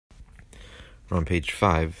On page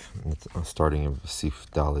 5, starting of Sif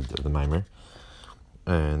Dalid of the Maimer,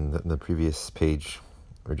 and the previous page,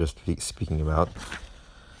 we're just speaking about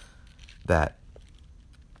that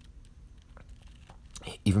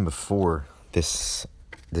even before this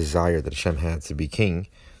desire that Hashem had to be king,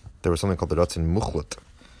 there was something called the Ratzon Muchlat,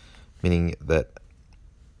 meaning that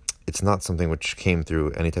it's not something which came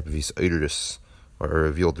through any type of Yis'oidus or a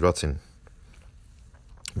revealed Ratzon.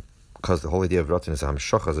 Because the whole idea of Ratzon is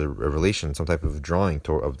Hamshach, as a relation, some type of drawing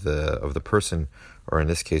of the person, or in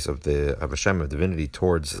this case of Hashem, of divinity,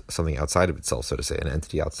 towards something outside of itself, so to say, an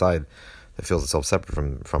entity outside that feels itself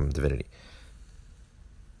separate from divinity.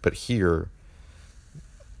 But here,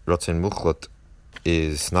 Ratzon Muchlat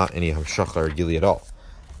is not any Hamshach or Gili at all.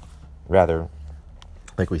 Rather,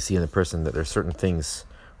 like we see in the person, that there are certain things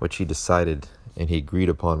which he decided and he agreed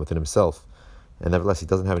upon within himself, and nevertheless he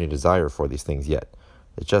doesn't have any desire for these things yet.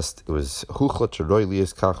 It was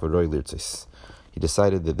he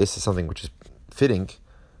decided that this is something which is fitting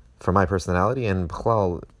for my personality, and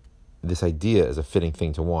b'chlal, this idea is a fitting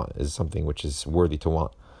thing to want, is something which is worthy to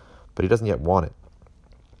want, but he doesn't yet want it.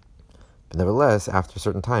 But nevertheless, after a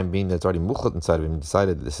certain time, being that it's already muchlat inside of him, he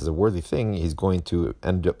decided that this is a worthy thing, he's going to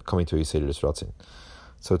end up coming to a Yisodus Ratzon.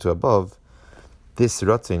 So to above, this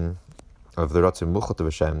Ratzon of the Ratzon Muchlat of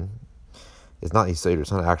Hashem is not Yisodus,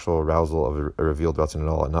 it's not an actual arousal of a revealed Ratzon at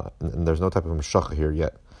all, and there's no type of Meshach here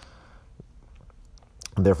yet.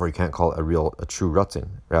 And therefore you can't call it a true Ratzon.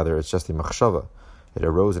 Rather, it's just a Machshava. It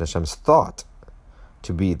arose in Hashem's thought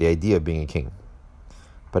to be the idea of being a king,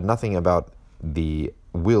 but nothing about the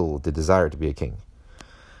will, the desire to be a king.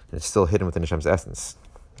 And it's still hidden within Hashem's essence.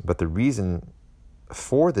 But the reason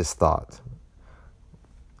for this thought,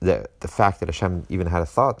 the fact that Hashem even had a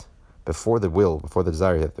thought before the will, before the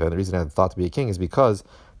desire, and the reason I had the thought to be a king is because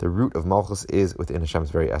the root of Malchus is within Hashem's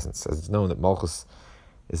very essence. As it's known that Malchus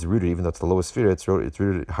is rooted, even though it's the lowest sphere, it's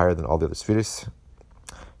rooted higher than all the other spheres.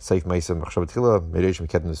 It's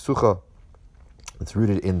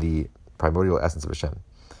rooted in the primordial essence of Hashem.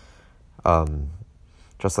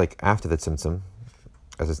 Just like after the Tzimtzum,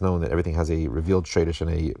 as it's known that everything has a revealed Shadish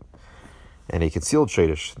and a concealed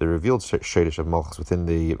Shadish, the revealed Shadish of Malchus within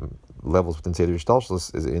the levels within Seder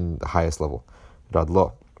Yishtalshlus is in the highest level,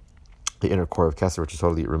 Radlo, the inner core of Kesser, which is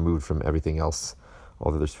totally removed from everything else,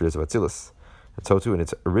 all the other spheres of Atzilus. And so too, in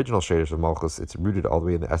its original Shadish of Malchus, it's rooted all the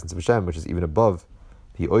way in the essence of Hashem, which is even above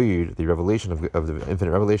the Oyir, the revelation of the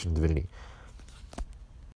infinite revelation of divinity.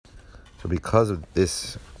 So because of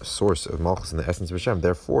this source of Malchus in the essence of Hashem,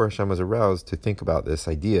 therefore Hashem was aroused to think about this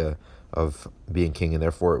idea of being king, and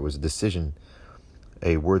therefore it was a decision,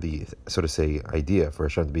 a worthy, so to say, idea for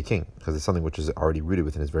Hashem to be king, because it's something which is already rooted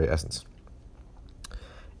within his very essence.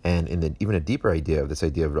 And even a deeper idea of this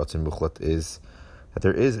idea of Ratzon Muchlat is that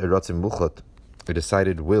there is a Ratzon Muchlat, a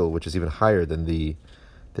decided will, which is even higher than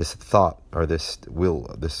this thought, or this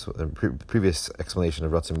will, this previous explanation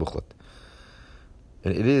of Ratzon Muchlat.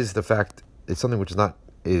 And it is the fact, it's something which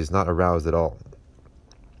is not aroused at all.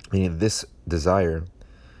 Meaning this desire,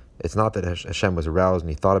 it's not that Hashem was aroused and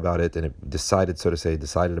he thought about it and it decided, so to say,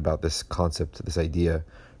 about this concept, this idea.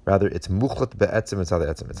 Rather, it's muchlat be'etzim and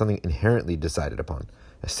etzim. It's something inherently decided upon,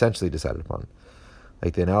 essentially decided upon.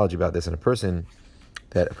 Like the analogy about this in a person,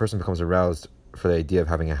 that a person becomes aroused for the idea of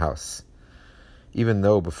having a house. Even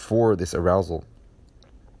though before this arousal,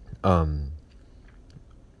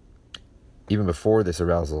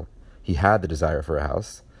 he had the desire for a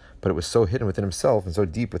house, but it was so hidden within himself and so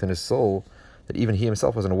deep within his soul that even he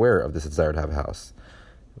himself wasn't aware of this desire to have a house.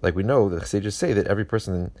 Like we know, the sages say that every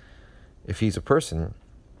person, if he's a person,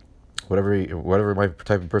 whatever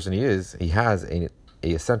type of person he is, he has a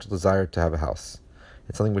essential desire to have a house.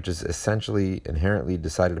 It's something which is essentially, inherently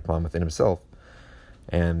decided upon within himself,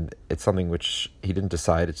 and it's something which he didn't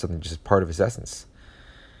decide, it's something just part of his essence.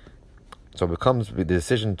 So it becomes, the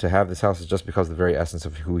decision to have this house is just because of the very essence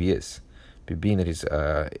of who he is. Being that he's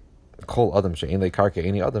kol adam she'ein lo karka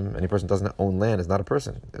any adam, any person doesn't own land is not a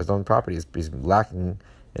person. His own property he's lacking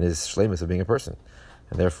in his shleimus of being a person,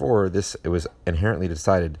 and therefore it was inherently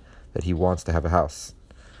decided that he wants to have a house,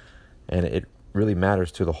 and it really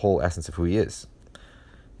matters to the whole essence of who he is.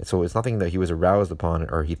 And so it's nothing that he was aroused upon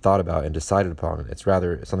or he thought about and decided upon. It's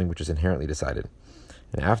rather something which is inherently decided.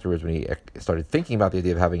 And afterwards, when he started thinking about the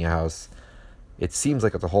idea of having a house, it seems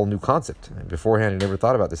like it's a whole new concept. Beforehand, he never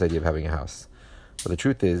thought about this idea of having a house. But the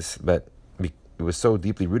truth is that it was so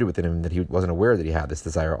deeply rooted within him that he wasn't aware that he had this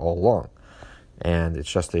desire all along. And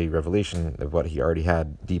it's just a revelation of what he already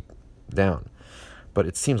had deep down. But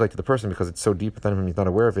it seems like to the person, because it's so deep within him, he's not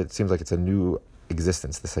aware of it, it seems like it's a new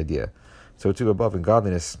existence, this idea. So too above in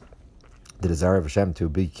godliness, the desire of Hashem to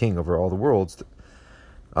be king over all the worlds,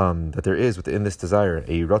 that there is within this desire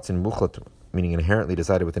a ratzin muchlat, meaning inherently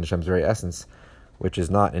decided within Hashem's very essence, which is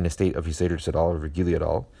not in a state of Yiseder at all or Regili at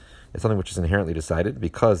all. It's something which is inherently decided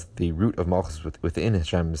because the root of Malchus is within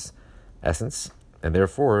Hashem's essence, and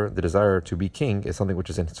therefore the desire to be king is something which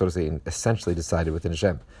is, so to say, essentially decided within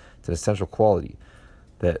Hashem. It's an essential quality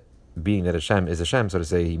that, being that Hashem is Hashem, so to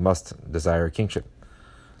say, he must desire kingship.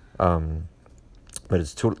 But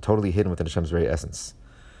it's totally hidden within Hashem's very essence.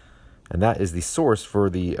 And that is the source for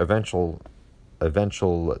the eventual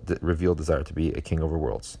revealed desire to be a king over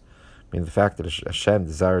worlds. I mean, the fact that Hashem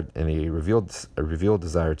desired in a revealed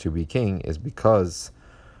desire to be king is because,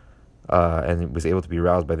 and it was able to be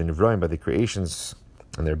aroused by the Nivroim, by the creations,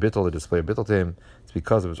 and their bittul, the display of bittul to him. It's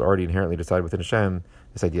because it was already inherently decided within Hashem,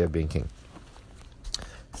 this idea of being king.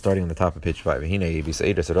 Starting on the top of page 5.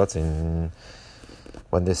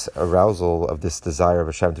 When this arousal of this desire of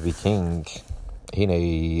Hashem to be king, so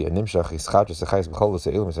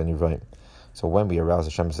when we arouse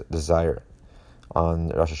Hashem's desire on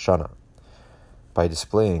Rosh Hashanah by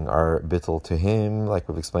displaying our bittul to Him, like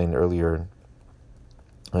we've explained earlier,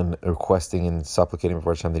 and requesting and supplicating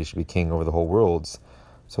before Hashem that He should be king over the whole world,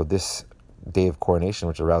 so this day of coronation,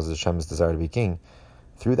 which arouses Hashem's desire to be king,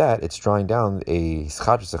 through that it's drawing down a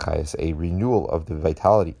renewal of the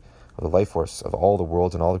vitality of the life force of all the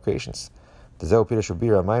worlds and all the creations. This is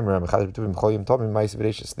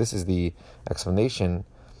the explanation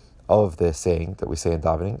of the saying that we say in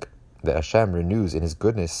davening, that Hashem renews in His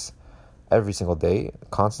goodness every single day,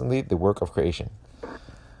 constantly, the work of creation.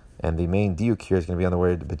 And the main diuk here is going to be on the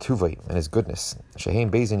word betuvay, and His goodness.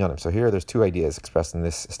 Sheheim beis inyanim. So here there's two ideas expressed in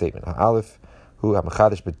this statement. Ha'alef hu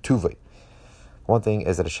ha'mechadish betuvay. One thing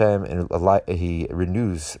is that Hashem, He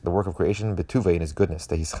renews the work of creation betuvay in His goodness.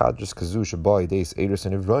 That He's chadrus kazu shabai deis eidus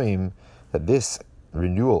and ivroim. That this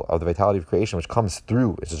renewal of the vitality of creation, which comes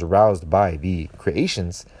through, which is aroused by the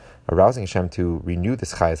creations, arousing Hashem to renew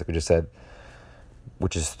this chayas, like we just said,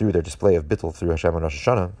 which is through their display of bittul through Hashem on Rosh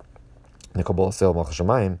Hashanah,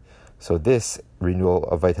 so this renewal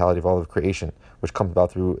of vitality of all of creation, which comes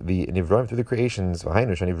about through the nivroim, through the creations,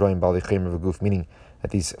 meaning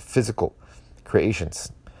that these physical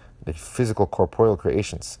creations, the physical corporeal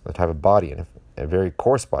creations that have a body and a very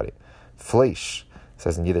coarse body, flesh,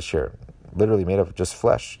 says in Yiddish here, literally made of just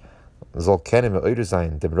flesh, that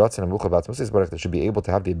should be able to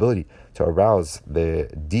have the ability to arouse the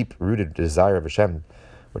deep-rooted desire of Hashem,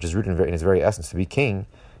 which is rooted in His very essence, to be king.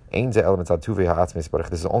 This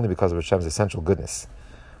is only because of Hashem's essential goodness.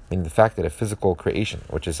 Meaning the fact that a physical creation,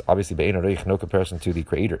 which is obviously no comparison to the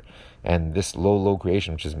Creator, and this low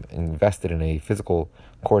creation, which is invested in a physical,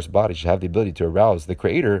 coarse body, should have the ability to arouse the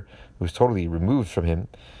Creator, who's totally removed from Him,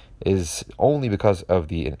 is only because of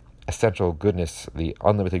the essential goodness, the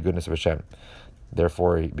unlimited goodness of Hashem.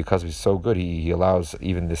 Therefore, because He's so good, He allows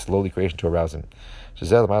even this lowly creation to arouse Him.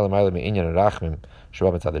 This idea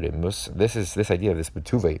of this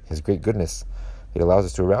betuvei, His great goodness, it allows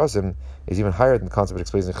us to arouse Him, is even higher than the concept it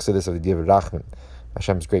explains in Chassidus of the idea of rachmim,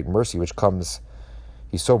 Hashem's great mercy, which comes.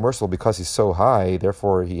 He's so merciful because He's so high.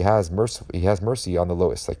 Therefore, He has mercy on the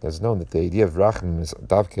lowest. Like there's known that the idea of rachmim is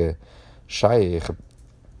davke shaykh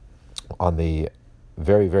on the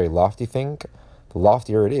very, very lofty thing. The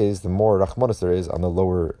loftier it is, the more rachmanis there is on the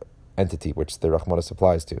lower entity, which the rachmanis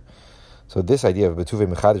applies to. So this idea of betuvei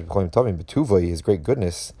mechadish b'cholim tovim, betuvei, His great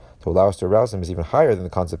goodness, to allow us to arouse Him, is even higher than the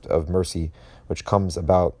concept of mercy, which comes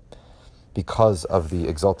about because of the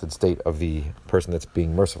exalted state of the person that's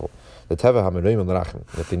being merciful. The teva ha'menuim l'rachim,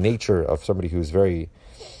 that the nature of somebody who's very,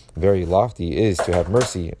 very lofty is to have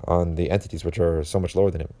mercy on the entities which are so much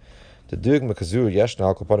lower than him.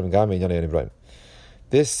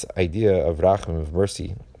 This idea of rachim, of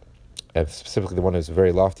mercy, and specifically the one who's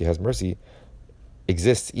very lofty has mercy,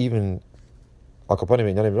 exists even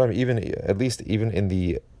at least in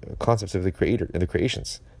the concepts of the Creator, in the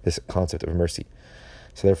creations, this concept of mercy.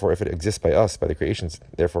 So therefore, if it exists by us, by the creations,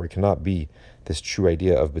 therefore it cannot be this true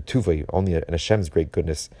idea of betuvei, only in Hashem's great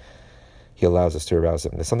goodness He allows us to arouse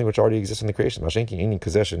Him. There's something which already exists in the creation, which is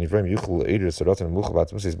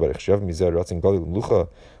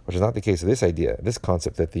not the case of this idea, this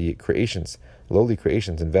concept that the creations, lowly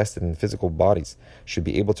creations invested in physical bodies, should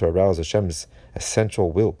be able to arouse Hashem's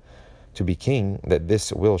essential will to be king, that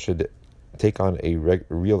this will should take on a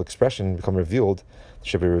real expression, become revealed. There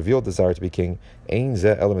should be a revealed desire to be king. This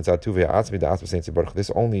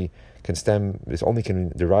only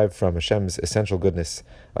can derive from Hashem's essential goodness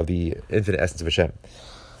of the infinite essence of Hashem.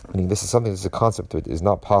 Meaning this is a concept that is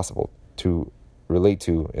not possible to relate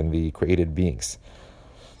to in the created beings.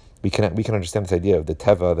 we can understand this idea of the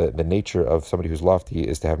teva, the nature of somebody who's lofty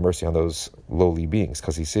is to have mercy on those lowly beings,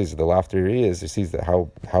 because he sees the laughter he sees that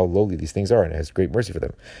how lowly these things are, and has great mercy for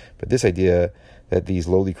them. But this idea that these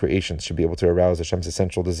lowly creations should be able to arouse Hashem's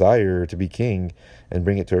essential desire to be king and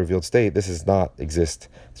bring it to a revealed state, this does not exist.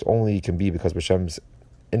 This only can be because of Hashem's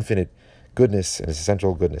infinite goodness and his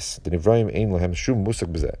essential goodness. The Nivraim ein lahem shum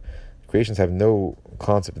musag b'zeh. Creations have no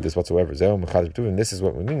concept of this whatsoever. And this is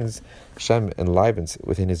what it means. Hashem enlivens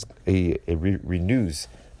within his renews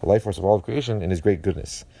the life force of all of creation in his great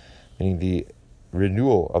goodness. Meaning the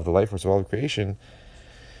renewal of the life force of all of creation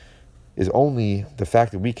is only the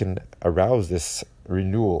fact that we can arouse this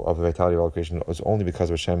renewal of the vitality of all creation is only because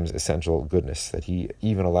of Hashem's essential goodness, that he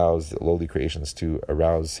even allows the lowly creations to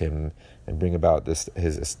arouse him and bring about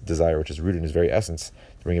his desire, which is rooted in his very essence,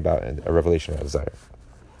 to bring about a revelation of that desire.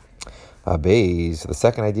 The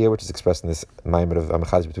second idea, which is expressed in this Maimed of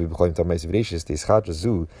Amachaz between B'cholim Tamais V'Reishis, the Ischad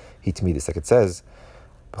Zu Hitmidis, like it says,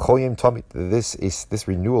 this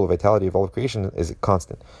renewal of vitality of all of creation is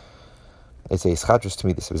constant. It's a Ischadrus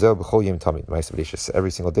Tamidis.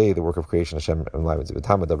 Every single day, the work of creation Hashem enlivens it.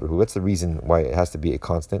 What's the reason why it has to be a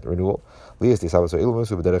constant renewal? Being that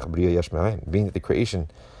the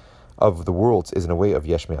creation of the worlds is in a way of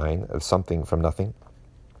yesh me'ayin, of something from nothing,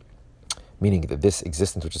 meaning that this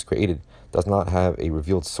existence which is created does not have a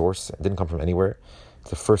revealed source. It didn't come from anywhere. It's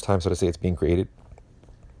the first time, so to say, it's being created.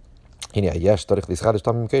 And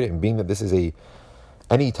being that this is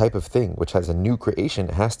any type of thing which has a new creation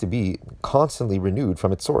has to be constantly renewed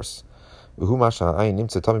from its source. And that's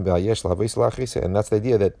the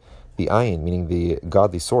idea that the ayin, meaning the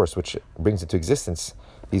godly source which brings into existence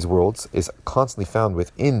these worlds, is constantly found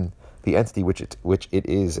within the entity which it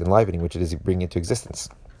is enlivening, which it is bringing into existence.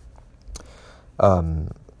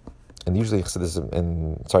 And usually Chassidism,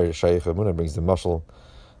 and Shaykh Emunah brings the mashal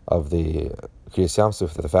of the Kriyas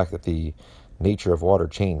Yamsuf, the fact that the nature of water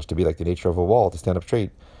changed to be like the nature of a wall to stand up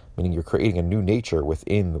straight, meaning you're creating a new nature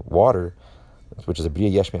within water, which is a Bria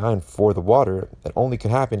Yesh Me'ayin for the water, that only can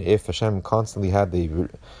happen if Hashem constantly had the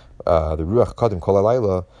Ruach Kadim Kol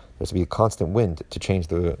Halayla. There's to be a constant wind to change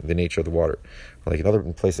the nature of the water. Like another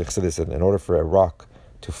place of Chassidus, in order for a rock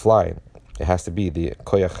to fly, it has to be the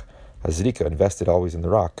Koyach Hazrika invested always in the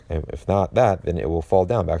rock, and if not that, then it will fall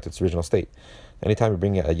down back to its original state. Anytime you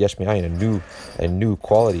bring a yesh me'ayin, a new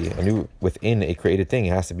quality, a new within a created thing, it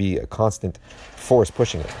has to be a constant force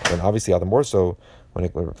pushing it. And obviously, all the more so when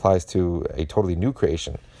it applies to a totally new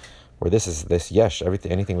creation, where this yesh,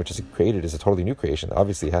 anything which is created is a totally new creation.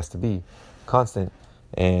 Obviously, it has to be constant,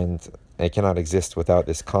 and it cannot exist without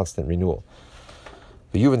this constant renewal.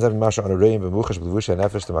 We'll understand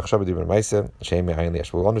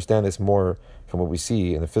this more from what we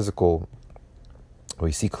see in the physical, what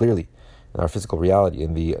we see clearly in our physical reality,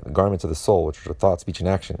 in the garments of the soul, which are thought, speech, and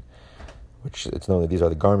action. Which it's known that these are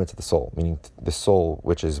the garments of the soul, meaning the soul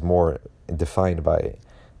which is more defined by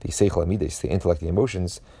the seichel amides, the intellect, the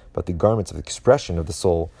emotions, but the garments of the expression of the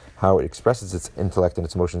soul, how it expresses its intellect and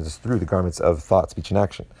its emotions, is through the garments of thought, speech, and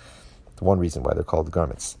action. It's one reason why they're called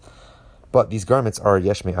garments. But these garments are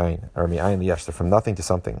yesh me'ayin, or me'ayin yesh. They're from nothing to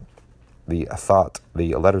something. The thought,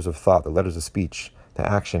 the letters of thought, the letters of speech, the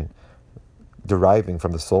action deriving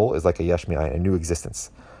from the soul is like a yesh me'ayin, a new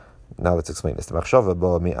existence. Now let's explain this.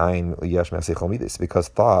 Because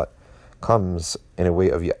thought comes in a way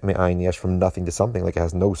of me'ayin yesh, from nothing to something, like it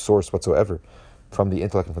has no source whatsoever. From the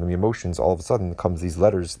intellect and from the emotions, all of a sudden comes these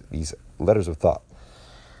letters of thought.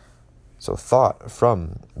 So thought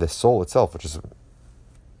from the soul itself, which is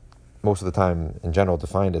most of the time in general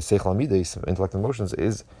defined as seichel amides, intellect and emotions,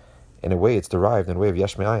 is in a way it's derived in a way of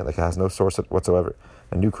yesh me'ayin, like it has no source whatsoever,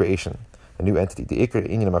 a new creation, a new entity. The ikar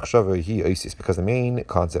inyan machshava hi oisis, because the main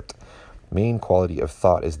concept, main quality of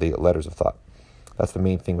thought is the letters of thought. That's the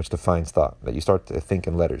main thing which defines thought, that you start to think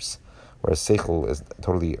in letters, whereas seichel is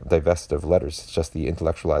totally divested of letters. It's just the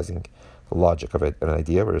intellectualizing, the logic of an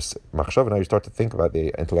idea, whereas machshava, now you start to think about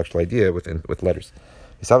the intellectual idea with letters.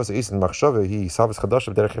 So the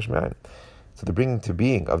bringing to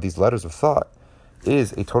being of these letters of thought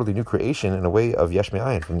is a totally new creation in a way of yesh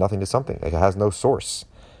me'ayin, from nothing to something. Like it has no source,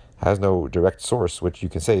 has no direct source, which you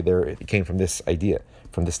can say there it came from this idea,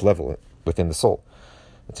 from this level within the soul.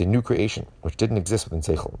 It's a new creation which didn't exist within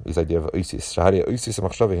seichel. This idea of oisis,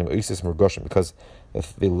 because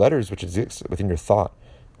if the letters which exist within your thought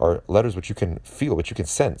are letters which you can feel, which you can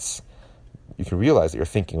sense, you can realize that you're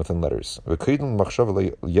thinking within letters. Whereas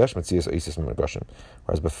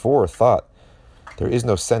before thought, there is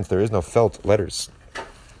no sense, there is no felt letters.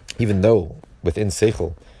 Even though within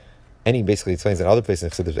seichel, basically explains in other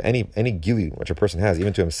places, so there's any gili which a person has,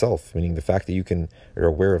 even to himself, meaning the fact that you're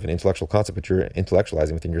aware of an intellectual concept which you're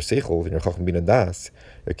intellectualizing within your seichel, within your chacham bin das,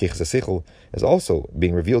 your kechas seichel, is also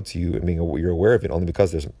being revealed to you, and you're aware of it only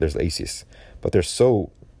because there's asis. But they're so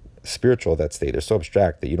spiritual, that state, they're so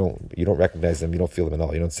abstract that you don't recognize them, you don't feel them at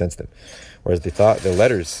all, you don't sense them. Whereas the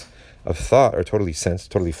letters of thought are totally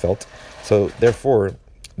sensed, totally felt. So therefore,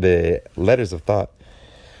 the letters of thought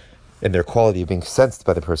and their quality of being sensed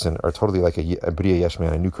by the person are totally like a Bria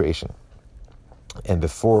Yeshman, a new creation. And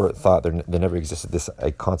before thought, there never existed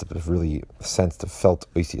a concept of really sensed,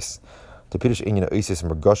 felt oisius. To Piddush Inyan oisius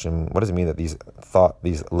and mergoshim, what does it mean that these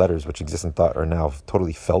letters which exist in thought are now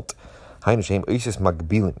totally felt? Hainu shehem oisius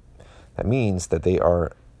magbilin. That means that they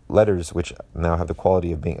are letters which now have the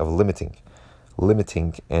quality of limiting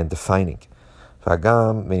and defining.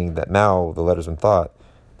 Vagam, meaning that now the letters in thought,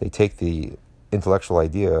 they take the intellectual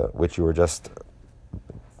idea which you were just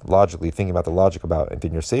logically thinking about the logic about, and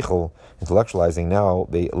in your seichel intellectualizing, now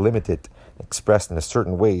they limit it, expressed in a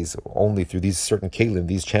certain ways only through these certain kelim,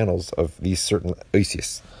 these channels of these certain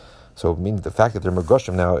oisius. So it means the fact that they're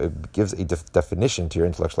mergoshim now, it gives a definition to your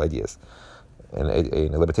intellectual ideas and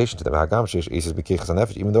a limitation to them.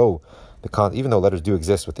 Even though letters do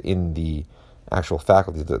exist within the actual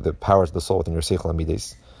faculty, the powers of the soul within your seichel and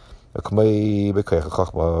midas.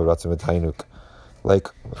 Like,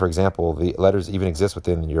 for example, the letters even exist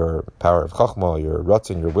within your power of chachma, your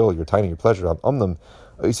ratzon, your will, your timing, your pleasure.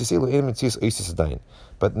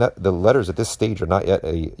 But the letters at this stage are not yet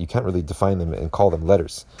you can't really define them and call them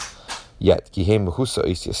letters yet,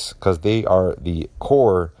 because they are the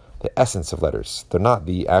core, the essence of letters. They're not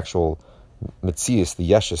the actual mitzias, the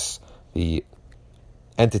yeshus, the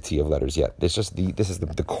entity of letters yet. This is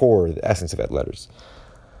the core, the essence of letters.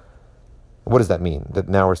 What does that mean? That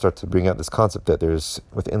now we start to bring out this concept that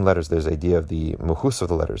within letters there's the idea of the muhus of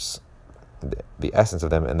the letters, the essence of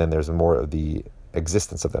them, and then there's more of the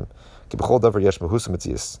existence of them. Because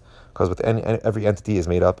within every entity is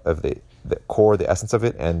made up of the core, the essence of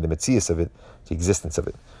it, and the mitzias of it, the existence of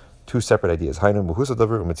it. Two separate ideas.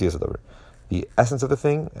 The essence of the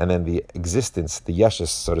thing, and then the existence, the yeshus,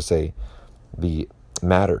 so to say, the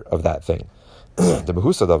matter of that thing. The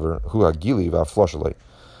muhusadavar hu hagili v'afloshalei.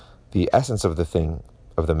 The essence of the thing,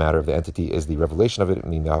 of the matter, of the entity, is the revelation of it,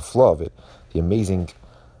 meaning the hafla of it, the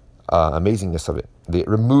amazingness of it, the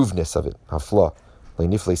removedness of it, hafla.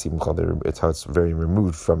 It's how it's very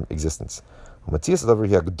removed from existence. Whereas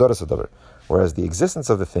the existence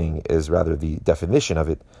of the thing is rather the definition of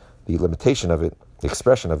it, the limitation of it, the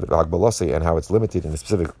expression of it, and how it's limited in a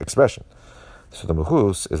specific expression. So the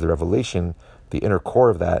muhus is the revelation, the inner core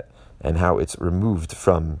of that, and how it's removed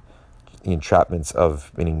from the entrapments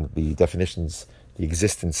of, meaning the definitions, the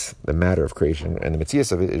existence, the matter of creation, and the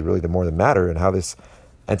mitzias of it is really the more the matter, and how this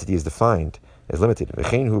entity is defined is limited.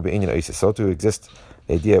 So to exist,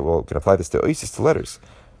 the idea, we can apply this to oisis, to letters.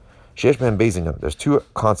 There's two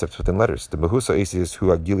concepts within letters. The mehusa oisis hu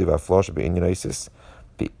agili v'aflosh be'inyan oisis.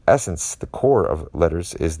 The essence, the core of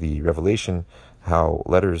letters is the revelation, how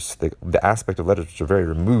letters, the aspect of letters which are very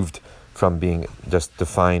removed from being just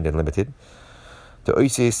defined and limited. The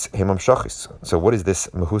oisis hemam shachis. So what is this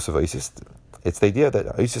mehus of oisis? It's the idea that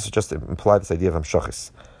oisis just imply this idea of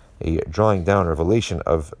hamshachis, a drawing down, revelation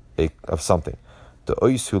of something. The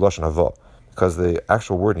ois hu lashon hava, because the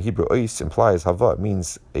actual word in Hebrew ois implies hava. It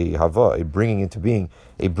means a hava, a bringing into being,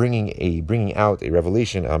 a bringing out, a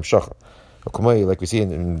revelation, hamshacha. Like we see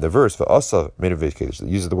in the verse, v'asa miravish kedesh, it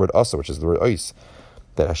uses the word asa, which is the word ois,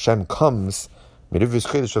 that Hashem comes miravish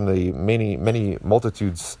kedesh from the many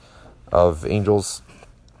multitudes of angels.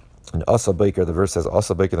 And Asa Baker, the verse says,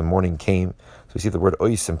 Asa Baker, the morning came. So we see the word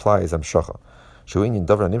ois implies amshacha.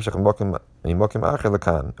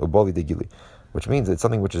 Which means it's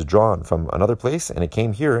something which is drawn from another place, and it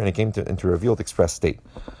came here, and it came into a revealed express state.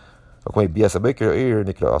 Like when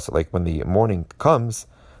the morning comes,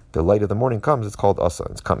 the light of the morning comes, it's called Asa.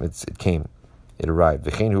 It came. It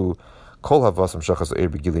arrived.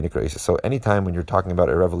 So anytime when you're talking about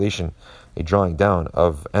a revelation, a drawing down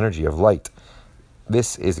of energy, of light,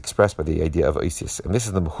 this is expressed by the idea of Isis. And this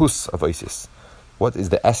is the Mahus of Isis. What is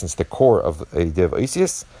the essence, the core of the idea of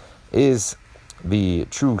Isis? Is the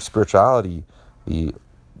true spirituality, the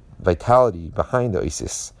vitality behind the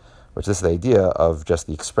Isis, which is the idea of just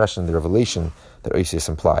the expression, the revelation that Isis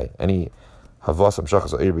imply. Any Havasam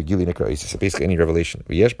Shachas or Begili Nikra Isis, basically any revelation.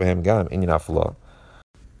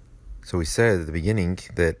 So we said at the beginning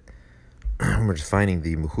that we're defining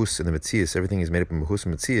the Muhus and the Metzias. Everything is made up of Muhus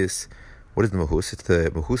and Metzias. What is the Muhus? It's the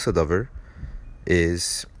Muhus Adavar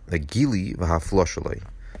is the Gili v'Hafla Shalai,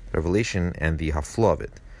 revelation and the Hafla of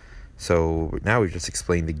it. So now we've just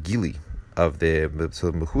explained the gili of so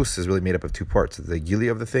the mechus is really made up of two parts: the gili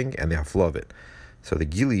of the thing and the hafla of it. So the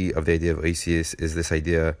gili of the idea of oisius is this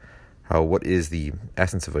idea, what is the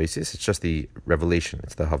essence of oisius? It's just the revelation.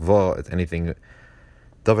 It's the hava. It's anything.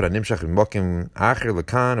 Davar animshach b'makim acher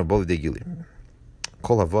lekan or boli de gili.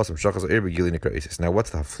 Kol havas mshachas er b'gili nikra oisius. Now, what's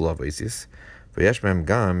the hafla of oisius? V'yesh b'hem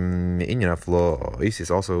gam me'inyan hafla. Oisius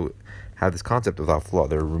also have this concept of hafla.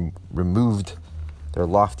 They're removed, their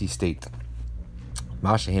lofty state.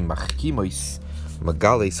 The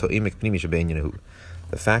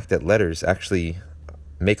fact that letters actually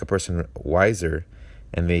make a person wiser,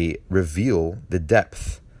 and they reveal the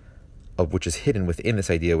depth of which is hidden within this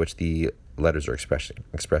idea which the letters are expressing.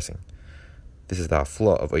 This is the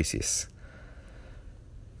hafla of oisius.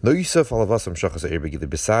 Besides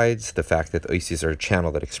the fact that oisius are a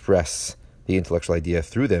channel that express the intellectual idea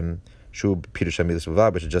through them, which is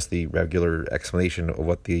just the regular explanation of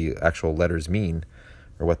what the actual letters mean,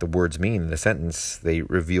 or what the words mean in a sentence. They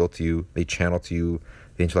reveal to you, they channel to you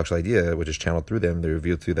the intellectual idea, which is channeled through them. They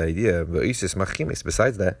reveal to you that idea.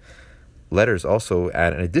 Besides that, letters also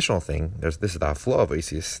add an additional thing. This is the hafla of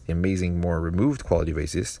oisius, the amazing, more removed quality of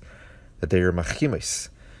oisius, that they are machimis.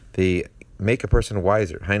 They make a person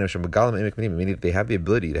wiser. Meaning that they have the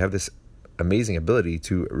ability, they have this amazing ability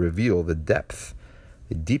to reveal the depth,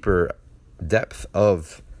 the deeper depth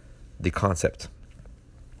of the concept.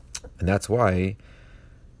 And that's why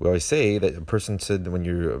we always say that a person said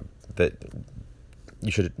that you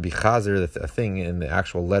should be chazer a thing in the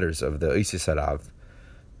actual letters of the oisius harav,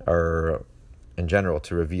 or in general,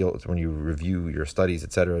 to reveal when you review your studies,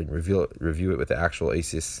 etc., and review it with the actual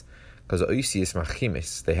oisius, because oisius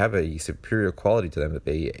machimis, they have a superior quality to them that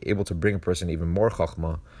they able to bring a person even more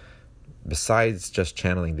chachma. Besides just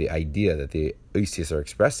channeling the idea that the oisius are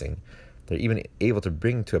expressing, they're even able to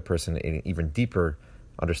bring to a person an even deeper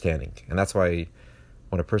understanding. And that's why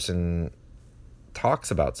when a person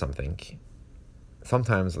talks about something,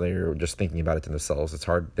 sometimes they're just thinking about it to themselves. It's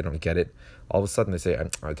hard, they don't get it. All of a sudden they say,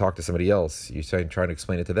 I talk to somebody else. You say, trying to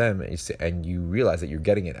explain it to them, and you realize that you're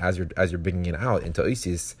getting it as you're bringing it out into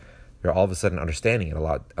oisius. You're all of a sudden understanding it a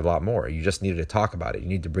lot more. You just needed to talk about it. You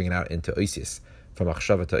need to bring it out into oisius, from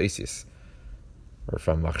machshava to oisius, or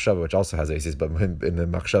from machshava, which also has oisius, but in the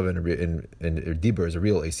machshava in dibur is a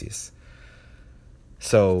real oisius.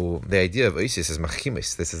 So the idea of oisius is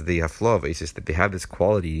machimis. This is the hafla of oisius, that they have this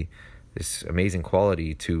quality, this amazing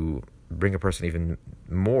quality to bring a person even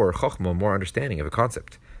more chokhmah, more understanding of a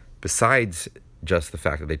concept, besides just the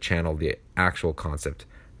fact that they channel the actual concept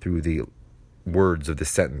through the words of this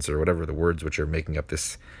sentence, or whatever the words which are making up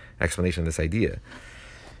this explanation of this idea.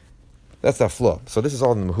 That's the hafla. So this is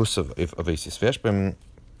all in the mehus of oisius.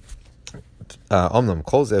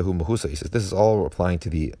 This is all applying to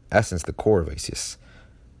the essence, the core of oisius.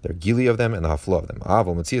 They're gili of them and the hafla of them.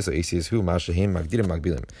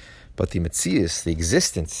 But the metzius, the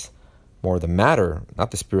existence, more the matter,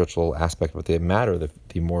 not the spiritual aspect, but the matter,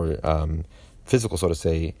 the more physical, so to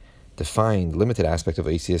say, defined, limited aspect of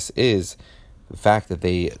oisius is the fact that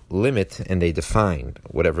they limit and they define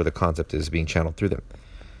whatever the concept is being channeled through them.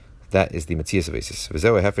 That is the metzius of oisius. So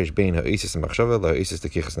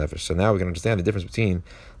now we can understand the difference between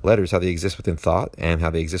letters, how they exist within thought, and how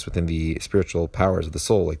they exist within the spiritual powers of the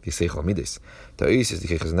soul, like the seichel midis. The oisius, the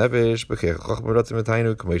keches nefesh, b'kech chachma ratzim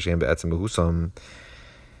v'tainu, k'may shehem be'etzem behusam.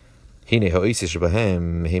 Hine ha'oisius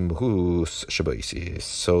shebahem, hem behus shebaoisius.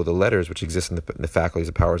 So the letters which exist in the faculties,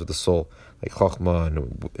 the powers of the soul, like chachma and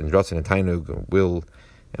ratzin and tainug, will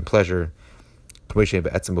and pleasure, k'may shehem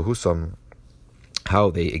be'etzem behusam,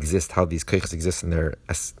 how they exist, how these keiches exist in the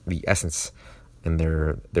essence, in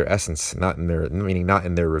their essence, not in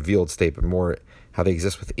their revealed state, but more how they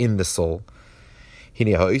exist within the soul.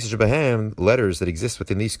 Letters that exist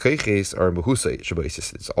within these keiches are mehusa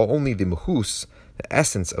shaboisis. It's only the mehus, the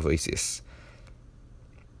essence of oisius.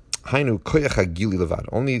 Hainu koyach gili levad.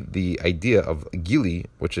 Only the idea of gili,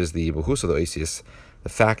 which is the mehus of the oisius, the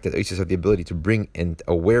fact that oisius have the ability to bring in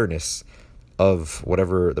awareness of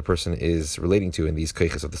whatever the person is relating to in these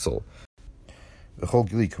keiches of the soul.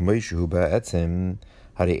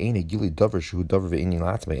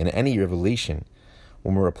 In any revelation,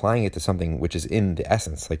 when we're applying it to something which is in the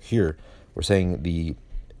essence, like here, we're saying the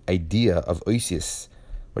idea of oisius,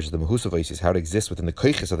 which is the mehus of oisius, how it exists within the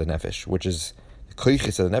keiches of the nefesh, which is the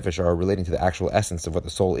keiches of the nefesh are relating to the actual essence of what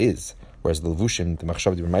the soul is, whereas the levushim, the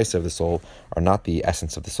machshav, the remaisa of the soul, are not the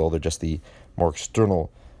essence of the soul, they're just the more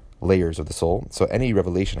external layers of the soul. So any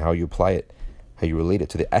revelation, how you apply it, how you relate it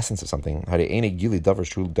to the essence of something,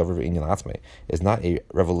 is not a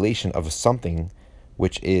revelation of something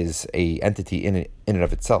which is a entity in and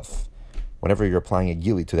of itself. whenever you're applying a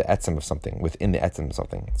gili to the etzem of something, within the etzem of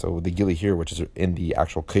something. So the gili here, which is in the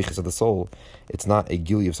actual koiches of the soul, it's not a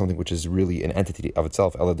gili of something which is really an entity of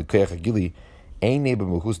itself. Rather,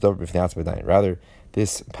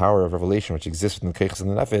 this power of revelation which exists within the koiches of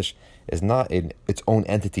the nefesh is not in its own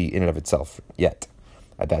entity in and of itself yet,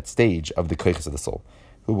 at that stage of the koiches of the soul.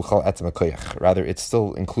 Rather, it's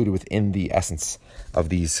still included within the essence of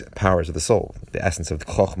these powers of the soul, the essence of the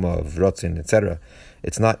chokhmah, of rotzin, etc.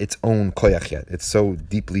 It's not its own koyach yet. It's so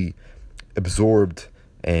deeply absorbed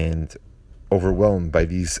and overwhelmed by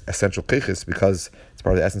these essential koiches because it's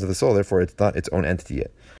part of the essence of the soul. Therefore, it's not its own entity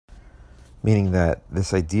yet. Meaning that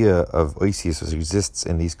this idea of oisius, which exists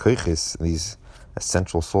in these koiches, these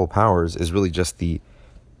essential soul powers, is really just the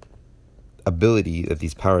ability that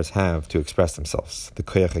these powers have to express themselves, the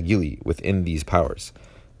koyach hagili within these powers.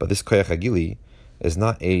 But this koyach hagili is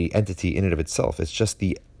not an entity in and of itself. It's just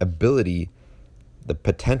the ability, the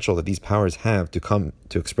potential that these powers have to come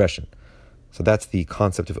to expression. So that's the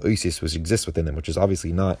concept of oisius which exists within them, which is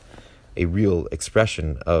obviously not a real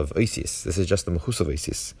expression of oisius. This is just the mechus of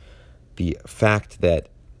oisius, the fact that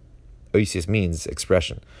oisius means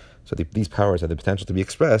expression. So these powers have the potential to be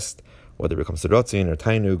expressed, whether it comes to rotzin or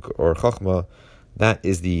tainug or chokhmah. That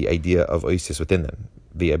is the idea of oisius within them,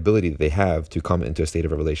 the ability that they have to come into a state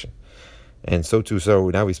of revelation. And so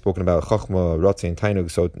now we've spoken about chokhmah, rotzin,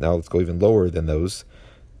 tainug, so now let's go even lower than those,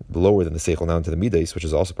 lower than the seichel, down to the midos, which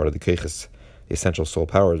is also part of the koiches, the essential soul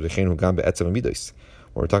powers, when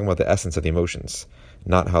we're talking about the essence of the emotions,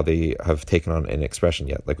 not how they have taken on an expression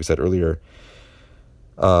yet. Like we said earlier,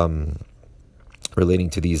 relating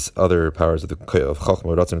to these other powers of Chokhmah,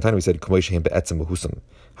 Ratzon, and Tainug, we said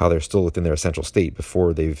how they're still within their essential state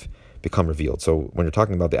before they've become revealed. So when you're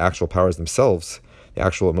talking about the actual powers themselves, the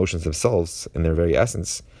actual emotions themselves in their very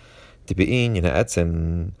essence, that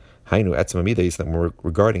we're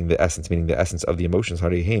regarding the essence, meaning the essence of the emotions.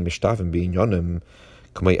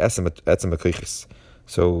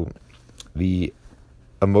 So the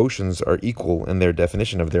emotions are equal in their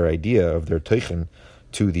definition of their idea, of their teichen,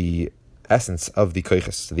 to the essence of the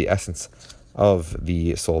koiches, to the essence of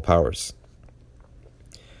the soul powers.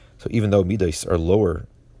 So even though midos are lower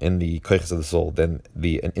in the koiches of the soul than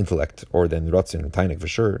an intellect or than rotzin and tainug for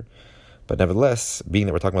sure, but nevertheless, being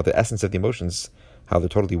that we're talking about the essence of the emotions, how they're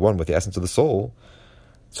totally one with the essence of the soul,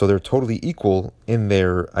 so they're totally equal in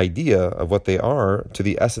their idea of what they are to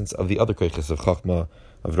the essence of the other koiches of chachma,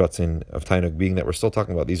 of rotzin, of tainug, being that we're still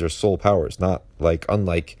talking about these are soul powers, not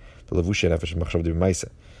unlike the levusha nefesh and machshav d'maisa,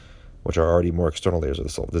 which are already more external layers of the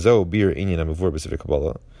soul. This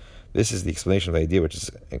is the explanation of the idea which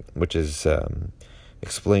is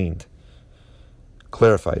explained,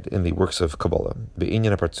 clarified in the works of Kabbalah.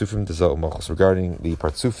 Regarding the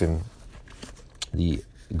partsufim, the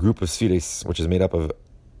group of spheres, which is made up of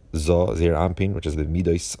Zah, Zeir Ampin, which is the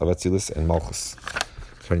midos of Atzilus, and Malchus.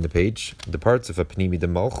 Turning the page, the parts of a Pnimi de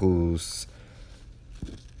Malchus,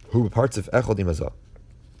 who parts of Echad Imazah,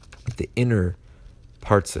 the inner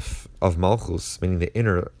parts of Malchus, meaning the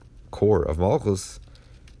inner core of Malchus,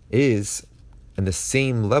 is in the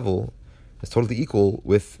same level, is totally equal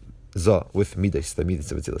with Zah, with Midas, the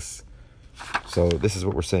Midas of Atzilus. So this is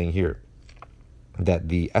what we're saying here, that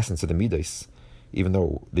the essence of the Midas, even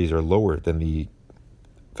though these are lower than the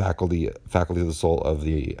faculty of the soul of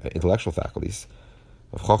the intellectual faculties,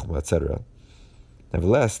 of Chokhmah, etc.,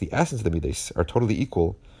 nevertheless, the essence of the Midas are totally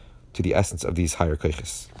equal to the essence of these higher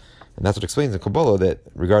koiches. And that's what explains in Kabbalah that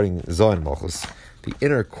regarding Zah and Malchus, the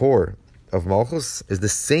inner core of Malchus is the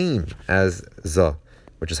same as Zah,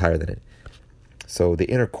 which is higher than it. So the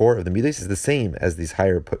inner core of the Midas is the same as these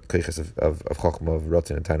higher koiches of Chokhmah, of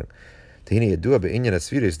Ratzin, and Tainug. Tehini Yadua be'inyan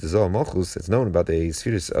Sfiris, the Zah and Malchus, it's known about the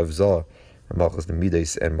Sfiris of Zah and Malchus, the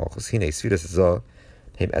Midas and Malchus. Hine Sfiris Zah,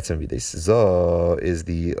 Heim Etzem Midas. Zah is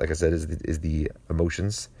the, like I said, is the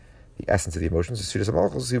emotions, the essence of the emotions. The Sfiris of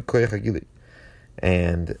Malchus is Koyach Hagili.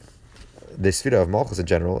 And the Sfira of Malchus in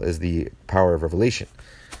general is the power of revelation.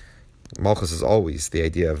 Malchus is always the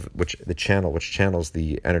idea of which channels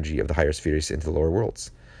the energy of the higher spheres into the lower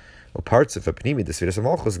worlds. Well, parts of Pnimi, the Sfiras of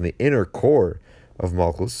Malchus, in the inner core of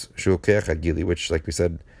Malchus, which, like we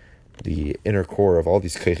said, the inner core of all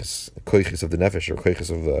these koiches of the nefesh, or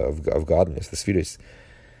koiches of godness, the spheres,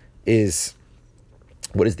 is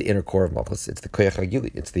what is the inner core of Malchus? It's the koyach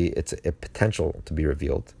hagili. It's a potential to be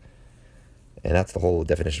revealed. And that's the whole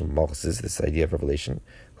definition of Malchus, is this idea of revelation.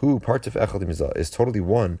 Who parts of Echad Imazah is totally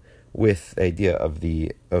one with the idea of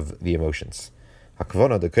the emotions.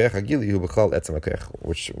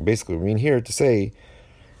 Which basically we mean here to say,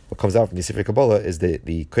 what comes out from the Sefer Kabbalah is that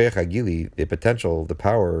the koyach hagili, the potential, the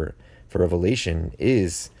power for revelation,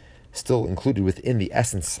 is still included within the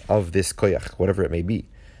essence of this koyach, whatever it may be.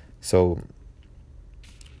 So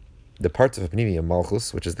the parts of Pnimi of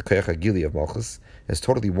Malchus, which is the koyach hagili of Malchus, is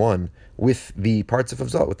totally one with the parts of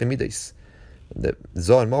Zah, with the Midas. The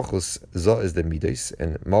Zah and Malchus, Zah is the Midas,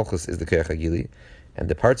 and Malchus is the koyach hagili. And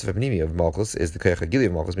the parts of Pnimi of Malchus is the koyach hagili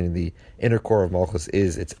of Malchus, meaning the inner core of Malchus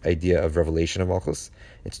is its idea of revelation of Malchus.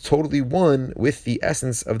 It's totally one with the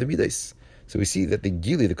essence of the Midas. So we see that the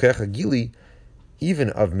Gili, the koyach hagili, even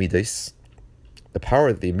of Midas, the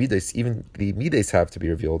power that the Midas, even the Midas have to be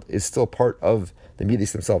revealed, is still part of the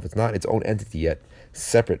Midas themselves. It's not its own entity yet,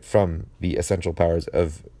 separate from the essential powers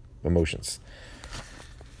of emotions.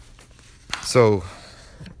 So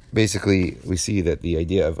basically, we see that the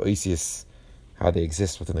idea of Oisius, how they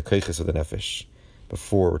exist within the koiches of the nefesh,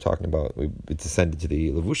 before we're talking about, we descended to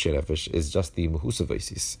the levushia nefesh, is just the mehusa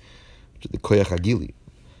Oisius, the koyach hagili.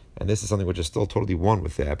 And this is something which is still totally one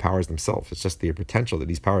with the powers themselves. It's just the potential that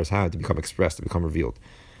these powers have to become expressed, to become revealed.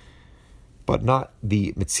 But not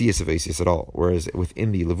the mitzias of Oisius at all. Whereas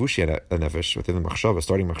within the levushia nefesh, within the machshava,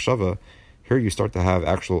 starting machshava, here you start to have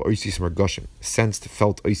actual Oisius mergoshim, sensed,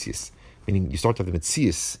 felt Oisius. Meaning you start to have the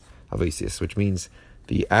mitzias of Oisius, which means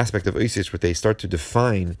the aspect of Oisius where they start to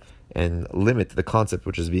define and limit the concept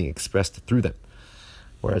which is being expressed through them.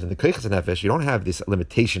 Whereas in the koiches of nefesh, you don't have this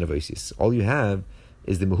limitation of Oisius. All you have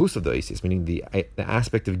is the mahus of the Oisius, meaning the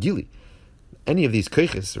aspect of Gili. Any of these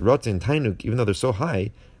koiches, Ratzin, Tainuk, even though they're so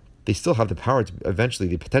high, they still have the power to eventually,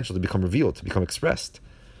 the potential to become revealed, to become expressed.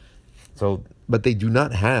 So, but they do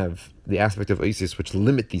not have the aspect of Oisius which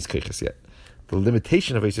limit these koiches yet. The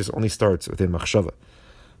limitation of Oisius only starts within machshava.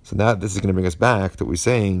 So now this is going to bring us back to what we're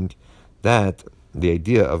saying, that the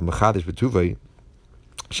idea of machadish b'tuvay,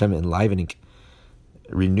 Hashem enlivening,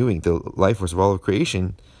 renewing the life force of all of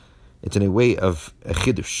creation, it's in a way of a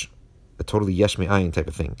chidush, a totally yesh me'ayin type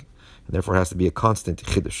of thing. And therefore it has to be a constant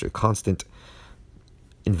chidush, a constant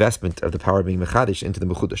investment of the power of being machadish into the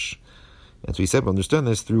mechudash. And so he said, we'll understand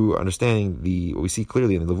this through understanding what we see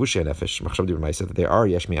clearly in the levushia nefesh, machshav d'ibur ma'aseh, that they are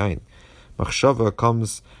yesh me'ayin. Machshava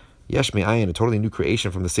comes yesh me'ayin, a totally new creation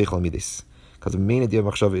from the seichel midis, because the main idea of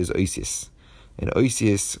machshava is oisius, and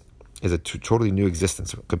oisius is a totally new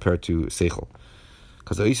existence compared to seichel,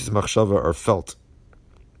 because oisius and machshava are felt,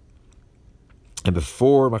 and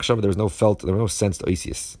before machshava there was no felt, there was no sensed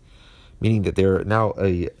oisius, meaning that they're now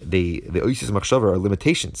the oisius and machshava are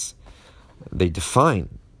limitations. They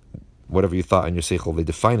define whatever you thought in your seichel. They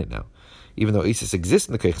define it now. Even though oisius exists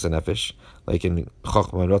in the koiches nefesh, like in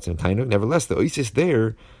Chochmah and Ratzin and Tainuk, nevertheless the oisius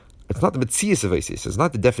there, it's not the mitzias of oisius. It's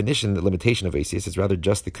not the definition, the limitation of oisius. It's rather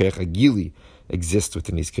just the koyach hagili exists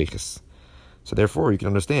within these koiches. So therefore, you can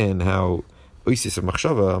understand how oisius of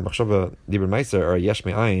machshava d'ibur ma'aseh are yesh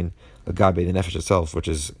me'ayin l'gabe the nefesh itself, which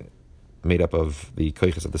is made up of the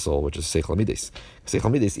koiches of the soul, which is seichel midas.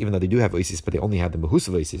 Seichel midas, even though they do have oisius, but they only have the mahus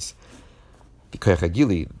of oisius, the koyach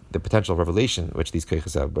hagili, the potential of revelation, which these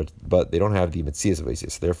koiches have, but they don't have the mitzias of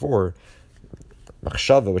oisius. Therefore,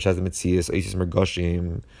 machshava, which has the mitzias, oisius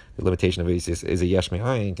mergoshim, the limitation of oisius, is a yesh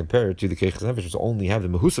me'ayin compared to the koiches nefesh, which only have the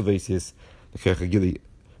mahus of oisius, the koyach hagili,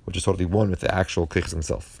 which is totally one with the actual koiches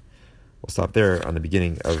himself. We'll stop there on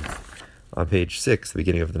page 6, the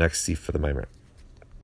beginning of the next sif for the Maimer.